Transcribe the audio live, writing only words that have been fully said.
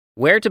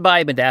Where to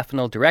buy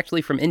modafinil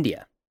directly from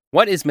India.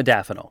 What is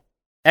modafinil?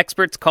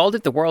 Experts called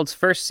it the world's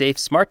first safe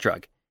smart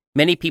drug.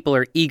 Many people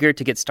are eager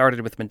to get started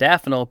with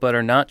modafinil, but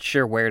are not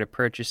sure where to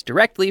purchase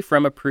directly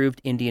from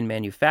approved Indian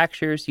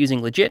manufacturers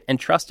using legit and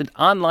trusted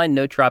online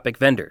nootropic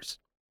vendors.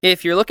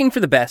 If you're looking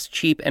for the best,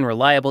 cheap, and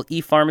reliable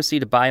e-pharmacy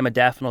to buy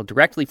modafinil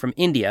directly from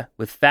India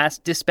with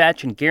fast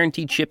dispatch and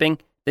guaranteed shipping,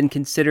 then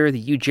consider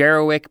the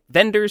Ujerowick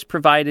vendors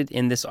provided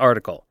in this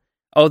article.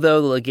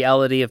 Although the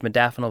legality of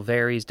modafinil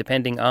varies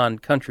depending on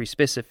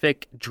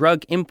country-specific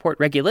drug import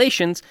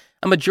regulations,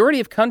 a majority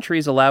of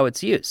countries allow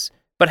its use.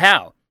 But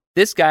how?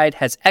 This guide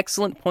has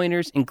excellent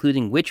pointers,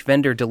 including which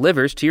vendor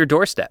delivers to your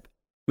doorstep.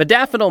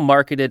 Modafinil,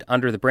 marketed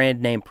under the brand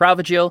name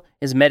Provigil,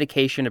 is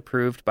medication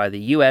approved by the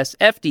U.S.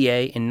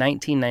 FDA in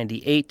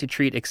 1998 to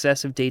treat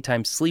excessive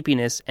daytime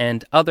sleepiness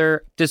and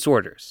other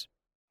disorders.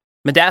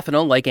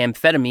 Modafinil, like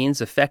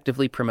amphetamines,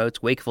 effectively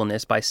promotes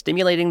wakefulness by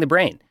stimulating the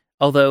brain.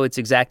 Although its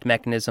exact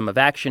mechanism of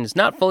action is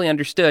not fully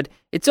understood,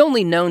 it's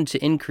only known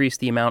to increase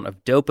the amount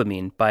of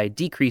dopamine by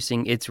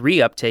decreasing its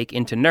reuptake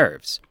into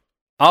nerves.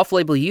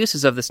 Off-label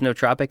uses of this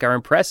nootropic are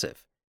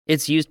impressive.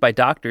 It's used by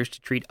doctors to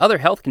treat other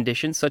health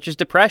conditions such as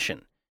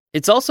depression.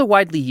 It's also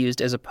widely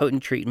used as a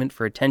potent treatment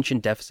for attention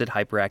deficit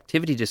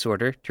hyperactivity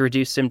disorder to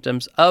reduce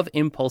symptoms of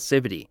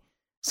impulsivity.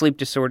 Sleep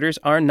disorders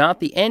are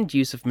not the end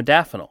use of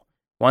modafinil.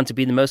 Want to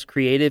be the most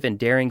creative and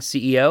daring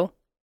CEO?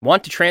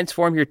 Want to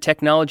transform your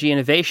technology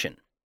innovation?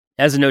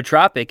 As a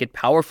nootropic, it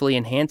powerfully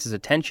enhances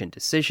attention,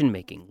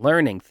 decision-making,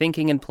 learning,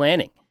 thinking, and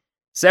planning.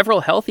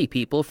 Several healthy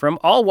people from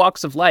all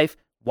walks of life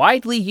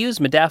widely use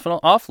modafinil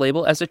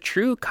off-label as a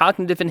true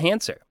cognitive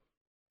enhancer.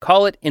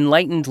 Call it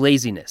enlightened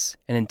laziness,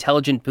 an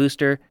intelligent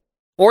booster,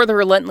 or the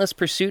relentless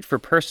pursuit for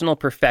personal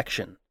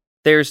perfection.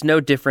 There's no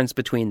difference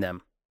between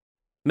them.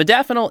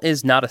 Modafinil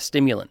is not a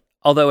stimulant.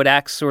 Although it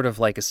acts sort of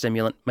like a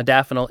stimulant,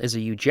 modafinil is a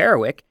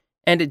Ujerowick,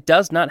 and it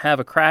does not have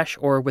a crash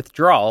or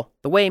withdrawal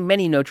the way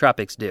many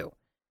nootropics do.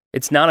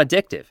 It's not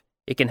addictive.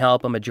 It can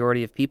help a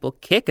majority of people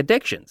kick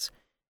addictions.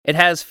 It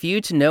has few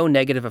to no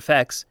negative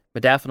effects.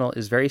 Modafinil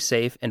is very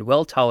safe and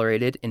well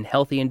tolerated in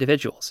healthy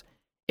individuals.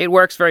 It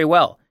works very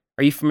well.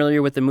 Are you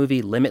familiar with the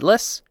movie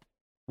Limitless?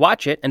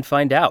 Watch it and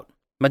find out.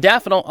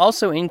 Modafinil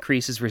also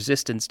increases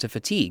resistance to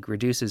fatigue,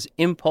 reduces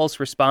impulse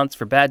response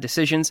for bad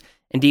decisions,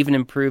 and even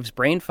improves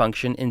brain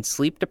function in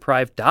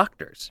sleep-deprived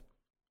doctors.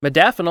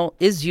 Modafinil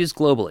is used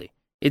globally.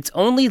 It's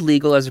only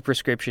legal as a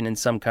prescription in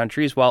some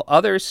countries, while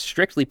others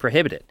strictly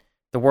prohibit it.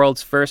 The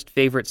world's first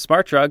favorite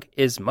smart drug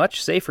is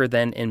much safer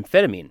than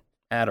amphetamine,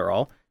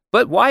 Adderall,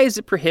 but why is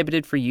it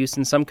prohibited for use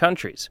in some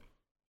countries?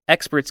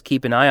 Experts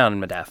keep an eye on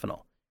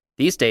modafinil.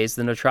 These days,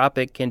 the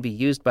nootropic can be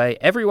used by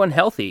everyone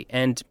healthy,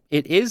 and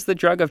it is the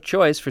drug of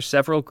choice for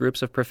several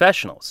groups of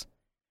professionals.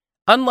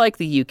 Unlike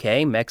the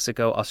UK,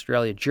 Mexico,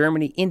 Australia,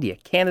 Germany, India,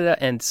 Canada,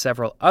 and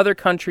several other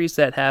countries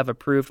that have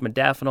approved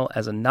modafinil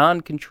as a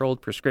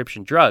non-controlled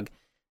prescription drug,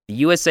 the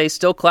USA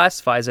still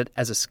classifies it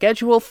as a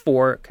Schedule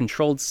IV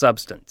controlled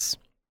substance.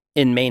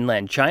 In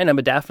mainland China,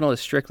 modafinil is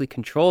strictly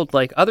controlled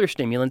like other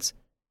stimulants,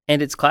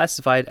 and it's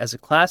classified as a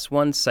Class I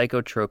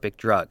psychotropic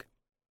drug.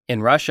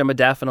 In Russia,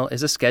 modafinil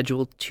is a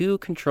Schedule II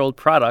controlled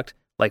product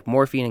like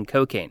morphine and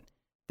cocaine.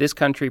 This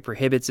country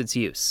prohibits its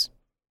use.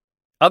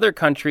 Other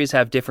countries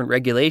have different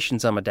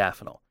regulations on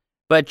modafinil,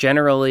 but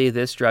generally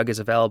this drug is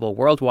available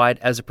worldwide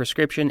as a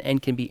prescription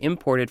and can be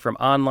imported from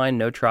online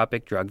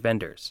nootropic drug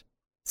vendors.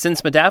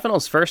 Since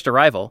modafinil's first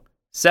arrival,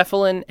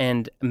 Cephalin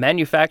and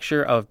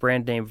manufacturer of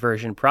brand name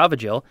version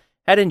Provigil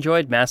had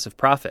enjoyed massive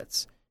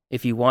profits.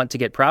 If you want to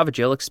get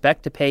Provigil,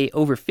 expect to pay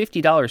over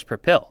 $50 per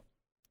pill.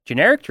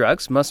 Generic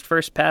drugs must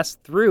first pass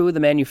through the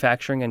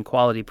manufacturing and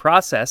quality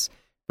process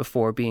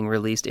before being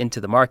released into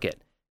the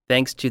market.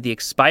 Thanks to the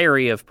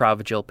expiry of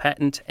Provigil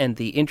patent and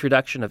the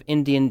introduction of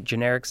Indian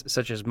generics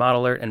such as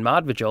Modalert and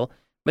Modvigil,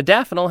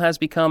 modafinil has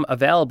become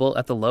available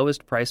at the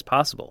lowest price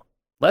possible,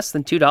 less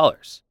than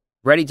 $2.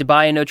 Ready to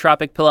buy a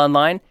nootropic pill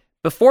online?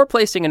 Before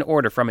placing an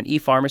order from an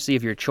e-pharmacy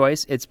of your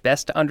choice, it's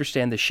best to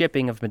understand the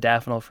shipping of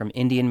modafinil from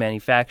Indian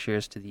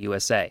manufacturers to the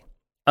USA.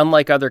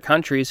 Unlike other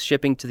countries,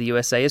 shipping to the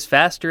USA is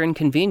faster and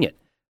convenient,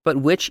 but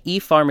which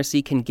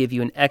e-pharmacy can give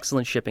you an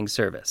excellent shipping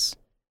service?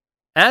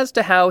 As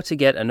to how to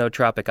get a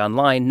nootropic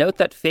online, note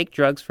that fake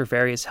drugs for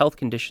various health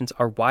conditions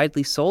are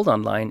widely sold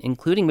online,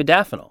 including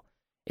modafinil.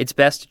 It's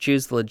best to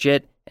choose the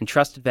legit and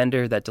trusted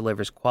vendor that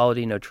delivers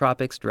quality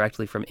nootropics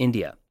directly from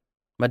India.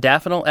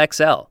 Modafinil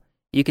XL.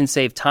 You can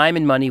save time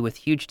and money with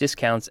huge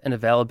discounts and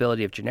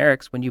availability of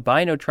generics when you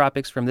buy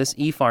nootropics from this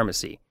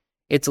e-pharmacy.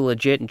 It's a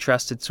legit and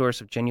trusted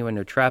source of genuine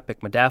nootropic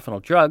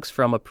modafinil drugs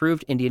from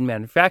approved Indian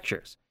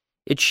manufacturers.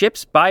 It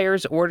ships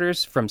buyers'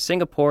 orders from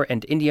Singapore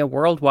and India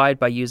worldwide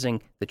by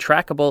using the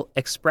trackable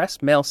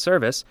express mail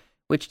service,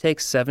 which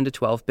takes 7 to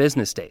 12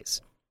 business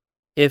days.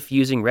 If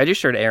using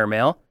registered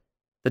airmail,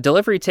 the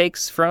delivery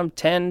takes from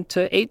 10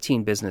 to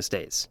 18 business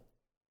days.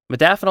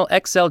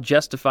 Modafinil XL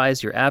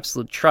justifies your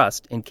absolute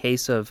trust. In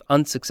case of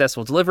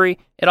unsuccessful delivery,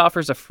 it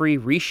offers a free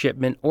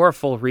reshipment or a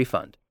full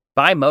refund.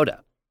 Buy Moda.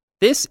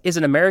 This is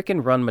an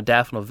American-run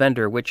modafinil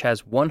vendor which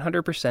has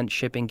 100%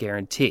 shipping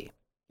guarantee.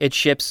 It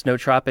ships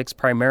nootropics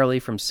primarily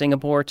from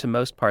Singapore to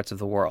most parts of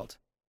the world.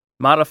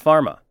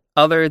 Modafinil.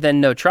 Other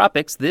than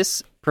nootropics,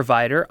 this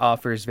provider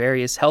offers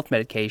various health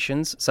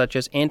medications such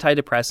as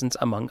antidepressants,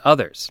 among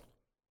others.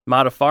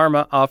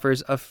 Modafinil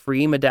offers a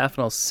free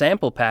modafinil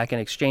sample pack in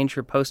exchange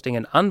for posting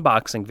an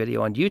unboxing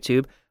video on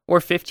YouTube, or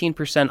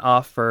 15%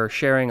 off for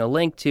sharing a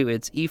link to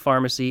its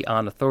e-pharmacy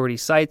on authority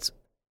sites.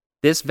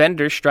 This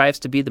vendor strives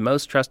to be the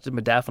most trusted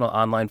modafinil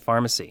online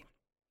pharmacy.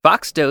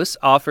 Foxdose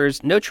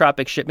offers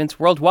nootropic shipments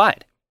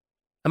worldwide.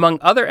 Among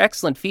other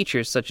excellent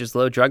features such as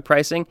low drug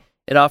pricing,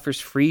 it offers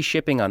free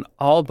shipping on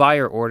all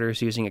buyer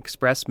orders using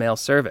express mail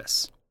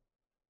service.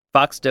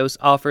 Foxdose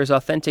offers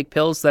authentic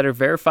pills that are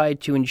verified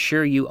to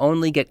ensure you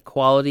only get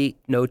quality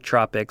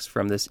nootropics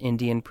from this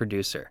Indian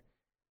producer.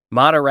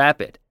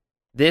 Modarapid.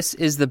 This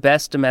is the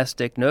best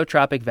domestic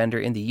nootropic vendor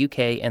in the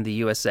UK and the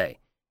USA.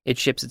 It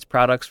ships its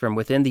products from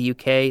within the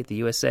UK, the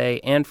USA,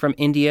 and from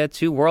India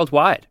to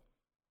worldwide.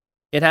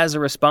 It has a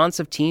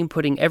responsive team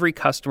putting every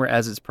customer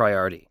as its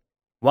priority.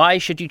 Why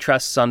should you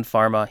trust Sun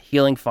Pharma,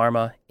 Healing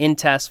Pharma,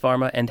 Intas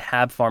Pharma, and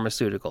Hab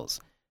Pharmaceuticals?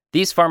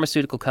 These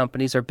pharmaceutical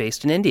companies are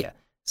based in India.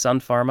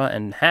 Sun Pharma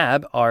and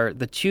Hab are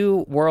the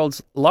two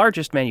world's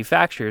largest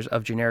manufacturers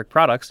of generic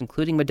products,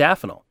 including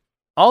modafinil.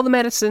 All the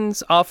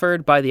medicines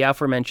offered by the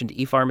aforementioned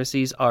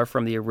e-pharmacies are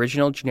from the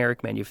original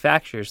generic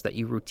manufacturers that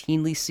you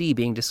routinely see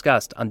being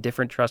discussed on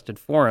different trusted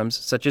forums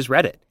such as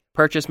Reddit.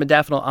 Purchase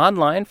modafinil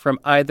online from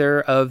either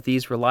of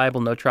these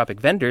reliable nootropic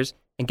vendors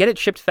and get it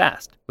shipped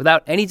fast,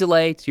 without any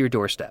delay, to your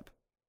doorstep.